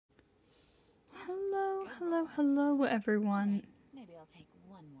Hello everyone. Maybe I'll take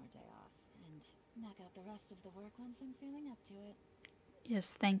one more day off and knock out the rest of the work once I'm feeling up to it.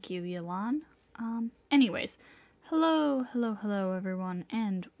 Yes, thank you, Yelan. Anyways, hello everyone,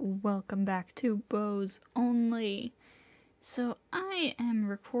 and welcome back to Bows Only. So I am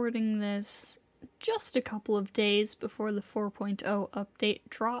recording this just a couple of days before the 4.0 update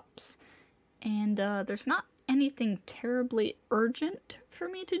drops, and there's not anything terribly urgent for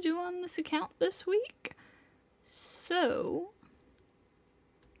me to do on this account this week. So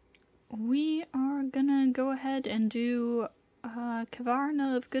we are gonna go ahead and do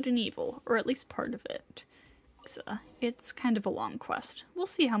Khvarena of Good and Evil, or at least part of it. It's kind of a long quest. We'll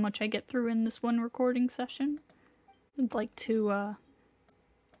see how much I get through in this one recording session. I'd like to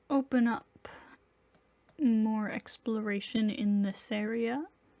open up more exploration in this area.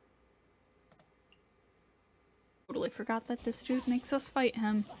 Totally forgot that this dude makes us fight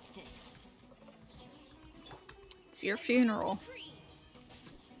him. It's your funeral.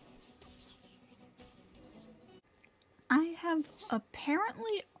 I have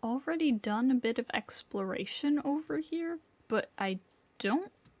apparently already done a bit of exploration over here, but I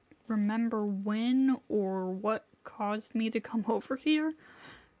don't remember when or what caused me to come over here.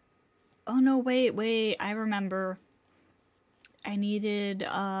 Oh no, wait, I remember. I needed,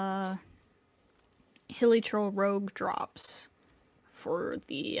 Hilly Troll Rogue drops for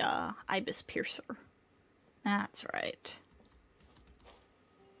the, Ibis Piercer. That's right.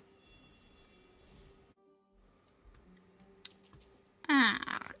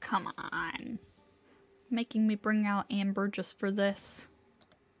 Ah, come on. Making me bring out Amber just for this.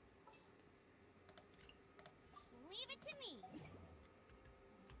 Leave it to me.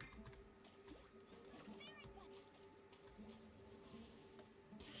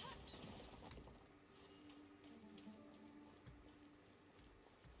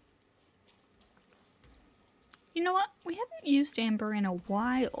 You know what? We haven't used Amber in a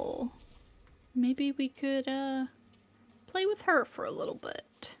while. Maybe we could, play with her for a little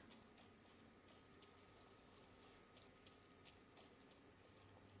bit.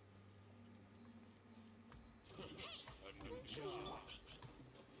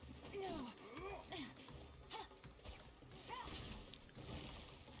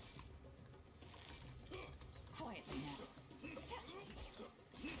 Quietly now.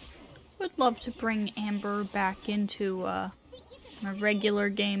 Would love to bring Amber back into, a regular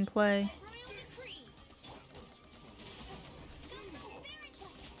gameplay. Royal decree.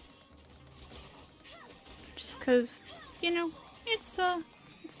 Just cause, you know, it's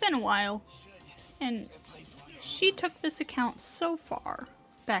been a while. And she took this account so far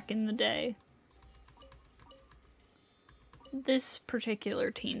back in the day. This particular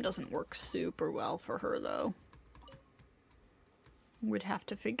team doesn't work super well for her, though. We'd have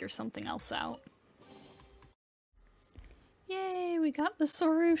to figure something else out. Yay, we got the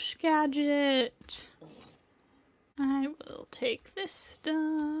Sorush gadget! I will take this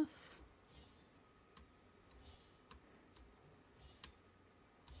stuff.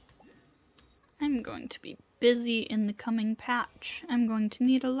 I'm going to be busy in the coming patch. I'm going to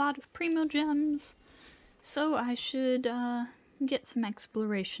need a lot of Primo Gems, so I should get some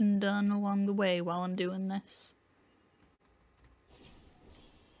exploration done along the way while I'm doing this.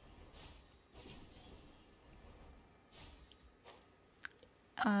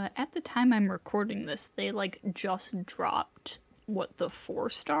 At the time I'm recording this, they just dropped what the 4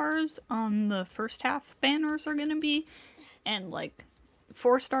 stars on the first half banners are gonna be, and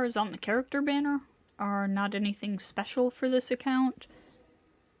 4 stars on the character banner are not anything special for this account,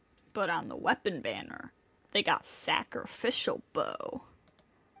 but on the weapon banner, they got Sacrificial Bow.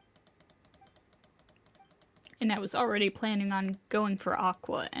 And I was already planning on going for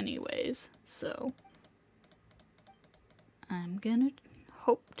Aqua anyways, so I'm gonna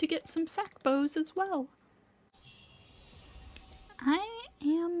hope to get some sack bows as well. I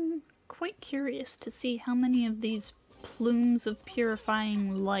am quite curious to see how many of these plumes of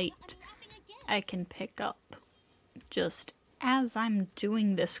purifying light I can pick up just as I'm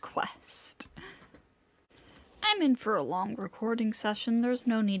doing this quest. I'm in for a long recording session. There's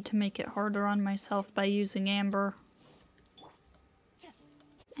no need to make it harder on myself by using Amber.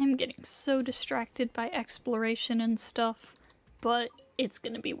 I'm getting so distracted by exploration and stuff, but it's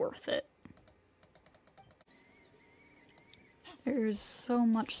gonna be worth it. There's so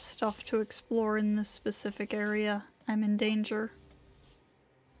much stuff to explore in this specific area. I'm in danger.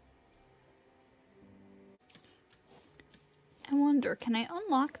 I wonder, can I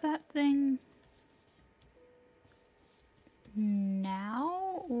unlock that thing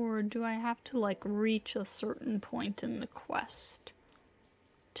now? Or do I have to, reach a certain point in the quest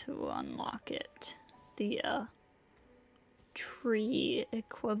to unlock it? the tree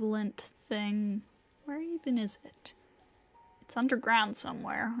equivalent thing. Where even is it? It's underground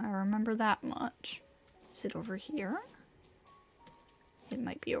somewhere. I remember that much. Is it over here? It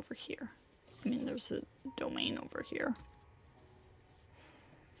might be over here. I mean, there's a domain over here.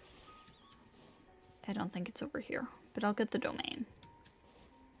 I don't think it's over here, but I'll get the domain.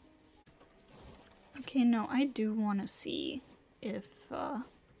 Okay, no, I do want to see if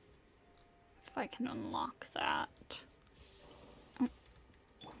I can unlock that. Oh,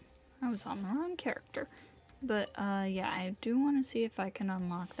 I was on the wrong character. But, yeah, I do want to see if I can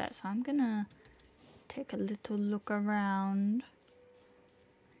unlock that, so I'm gonna take a little look around.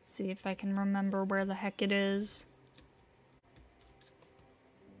 See if I can remember where the heck it is.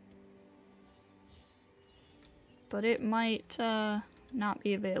 But it might, not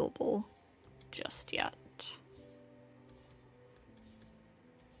be available just yet.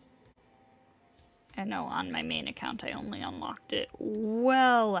 I know on my main account I only unlocked it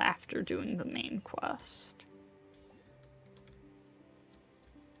well after doing the main quest.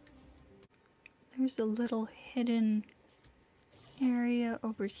 There's a little hidden area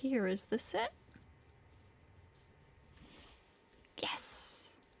over here. Is this it?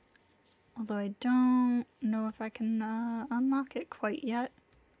 Yes! Although I don't know if I can unlock it quite yet.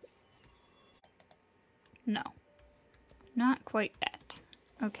 No. Not quite yet.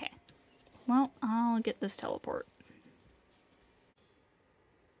 Okay. Well, I'll get this teleport.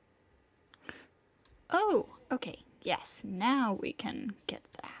 Oh! Okay. Yes, now we can get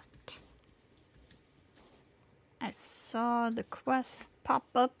that. I saw the quest pop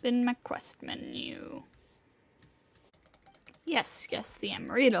up in my quest menu. Yes, yes, the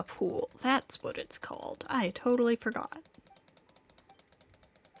Emerita pool. That's what it's called. I totally forgot.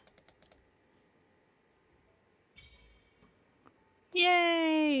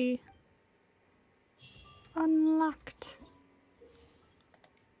 Yay! Unlocked.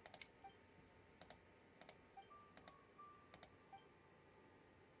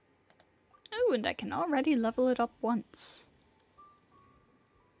 Oh, and I can already level it up once.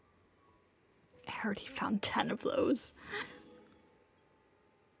 I already found 10 of those.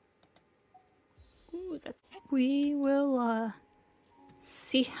 Ooh, we will,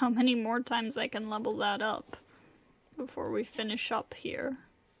 see how many more times I can level that up before we finish up here.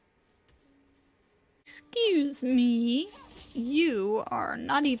 Excuse me, you are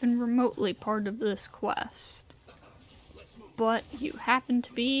not even remotely part of this quest, but you happen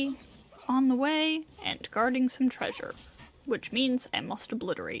to be on the way and guarding some treasure, which means I must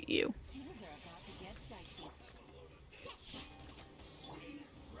obliterate you. Things are about to get dicey.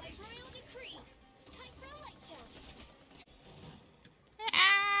 Royal decree. Time for a light show.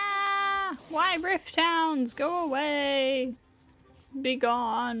 Ah! Why Rift Towns? Go away!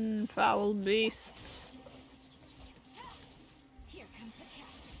 Begone, foul beasts. Here comes the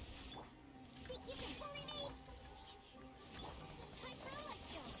catch. Think you can bully me? Time for a light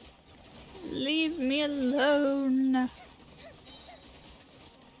show. Leave me alone.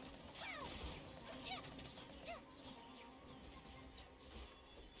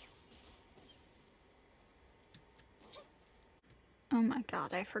 Oh my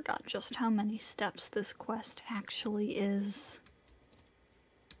god, I forgot just how many steps this quest actually is.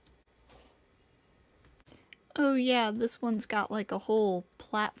 Oh yeah, this one's got like a whole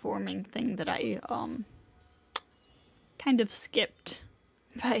platforming thing that I, kind of skipped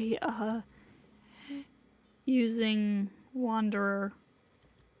by, using Wanderer.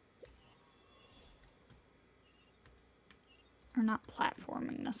 Or not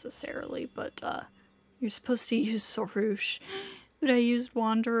platforming necessarily, but, you're supposed to use Sorouche. But I used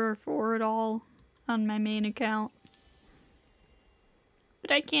Wanderer for it all on my main account.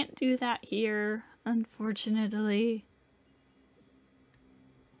 But I can't do that here, unfortunately.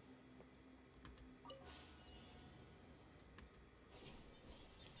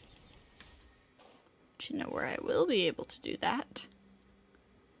 But you know where I will be able to do that?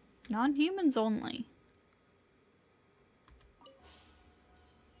 Non-humans only.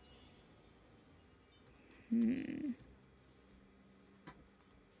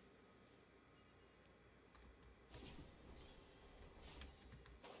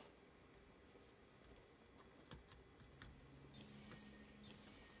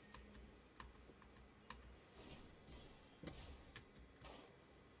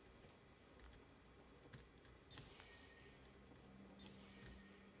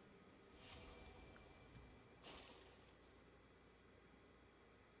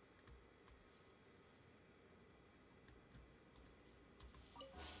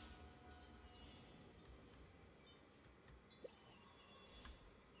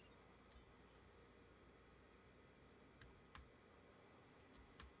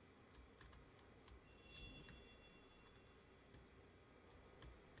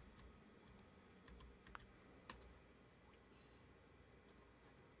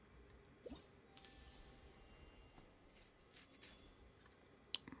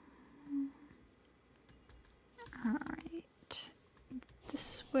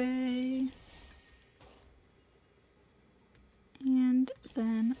 way. And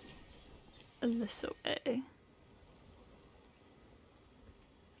then this way.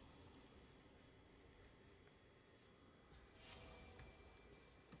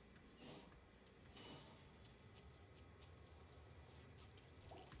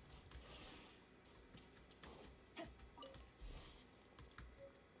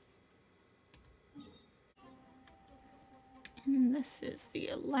 And this is the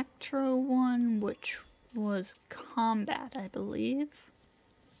Electro one, which was combat, I believe.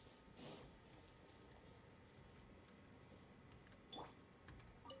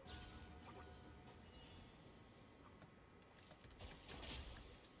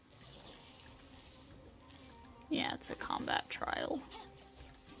 Yeah, it's a combat trial.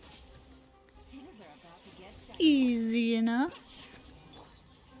 Things are about to get dicey. Easy enough.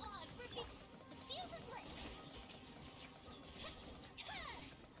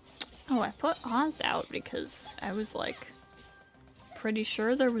 Oh, I put Oz out because I was like pretty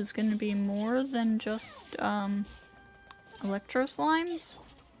sure there was gonna be more than just electro slimes.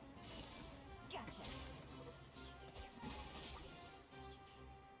 Gotcha.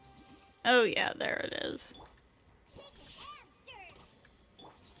 Oh yeah, there it is.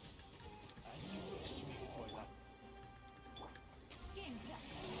 Game's up.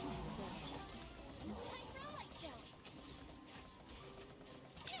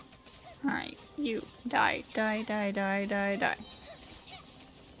 Alright, you die, die, die, die, die, die.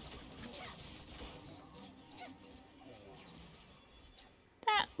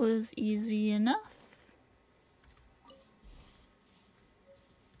 That was easy enough.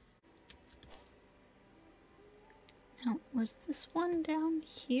 Now, was this one down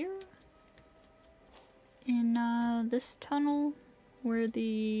here? In this tunnel where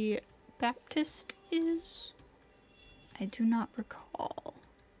the Baptist is? I do not recall.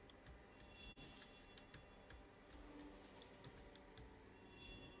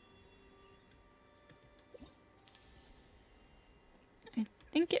 I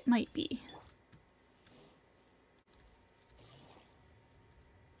think it might be.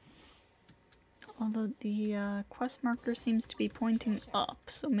 Although the quest marker seems to be pointing up,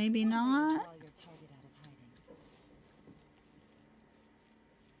 so maybe not. Draw your target out of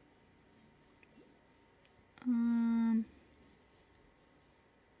hiding.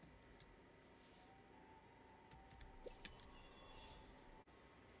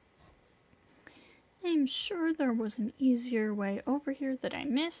 I'm sure there was an easier way over here that I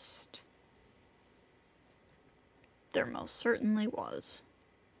missed. There most certainly was.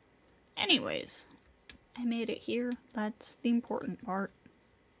 Anyways, I made it here. That's the important part.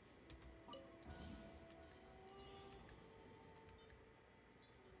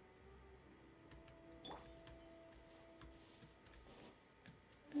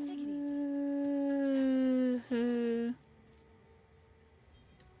 Take it easy.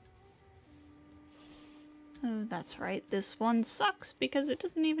 Oh, that's right. This one sucks because it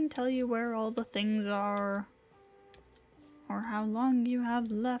doesn't even tell you where all the things are. Or how long you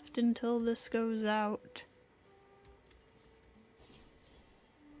have left until this goes out.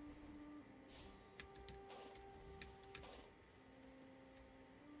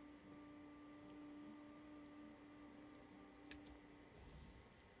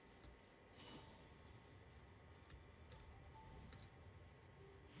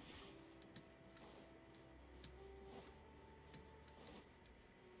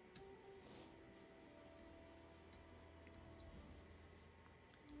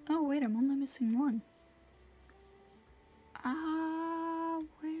 Oh wait, I'm only missing one.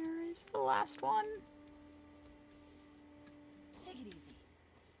 Where is the last one? Take it easy.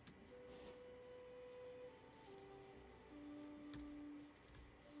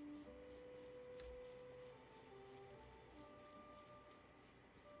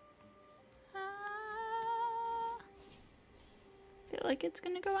 Feel like it's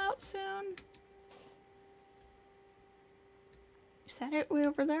gonna go out soon. Is that it way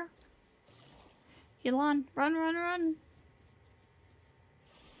over there? Elon, run, run, run!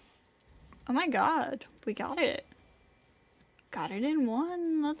 Oh my god, we got it. Got it in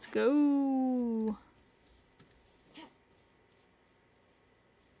one, let's go.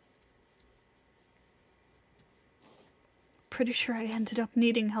 Pretty sure I ended up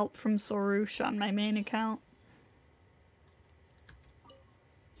needing help from Sorush on my main account.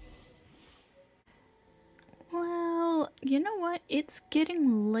 Well, you know what? It's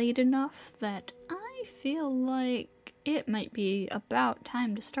getting late enough that I feel like it might be about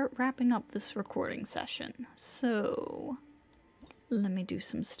time to start wrapping up this recording session. So, let me do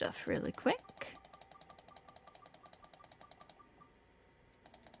some stuff really quick.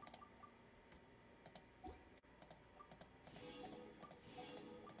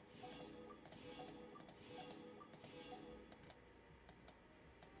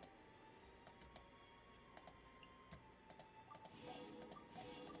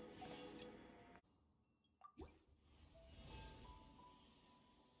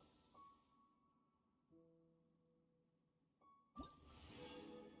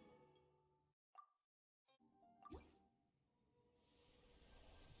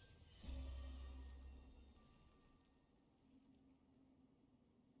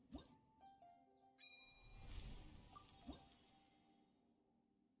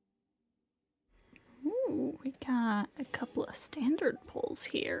 standard pulls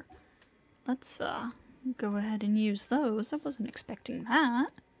here. Let's go ahead and use those. I wasn't expecting that.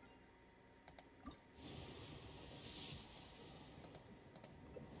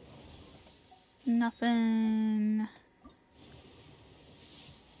 Nothing.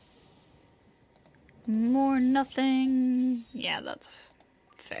 More nothing. Yeah, that's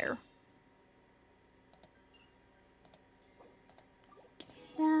fair.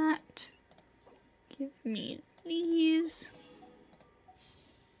 That. Give me these.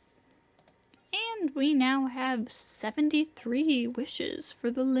 And we now have 73 wishes for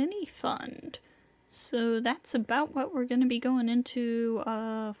the Linny Fund. So that's about what we're going to be going into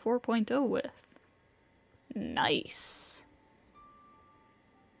 4.0 with. Nice.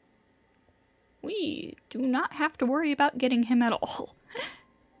 We do not have to worry about getting him at all.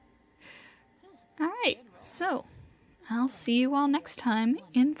 Alright, so I'll see you all next time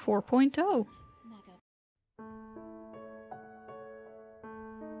in 4.0.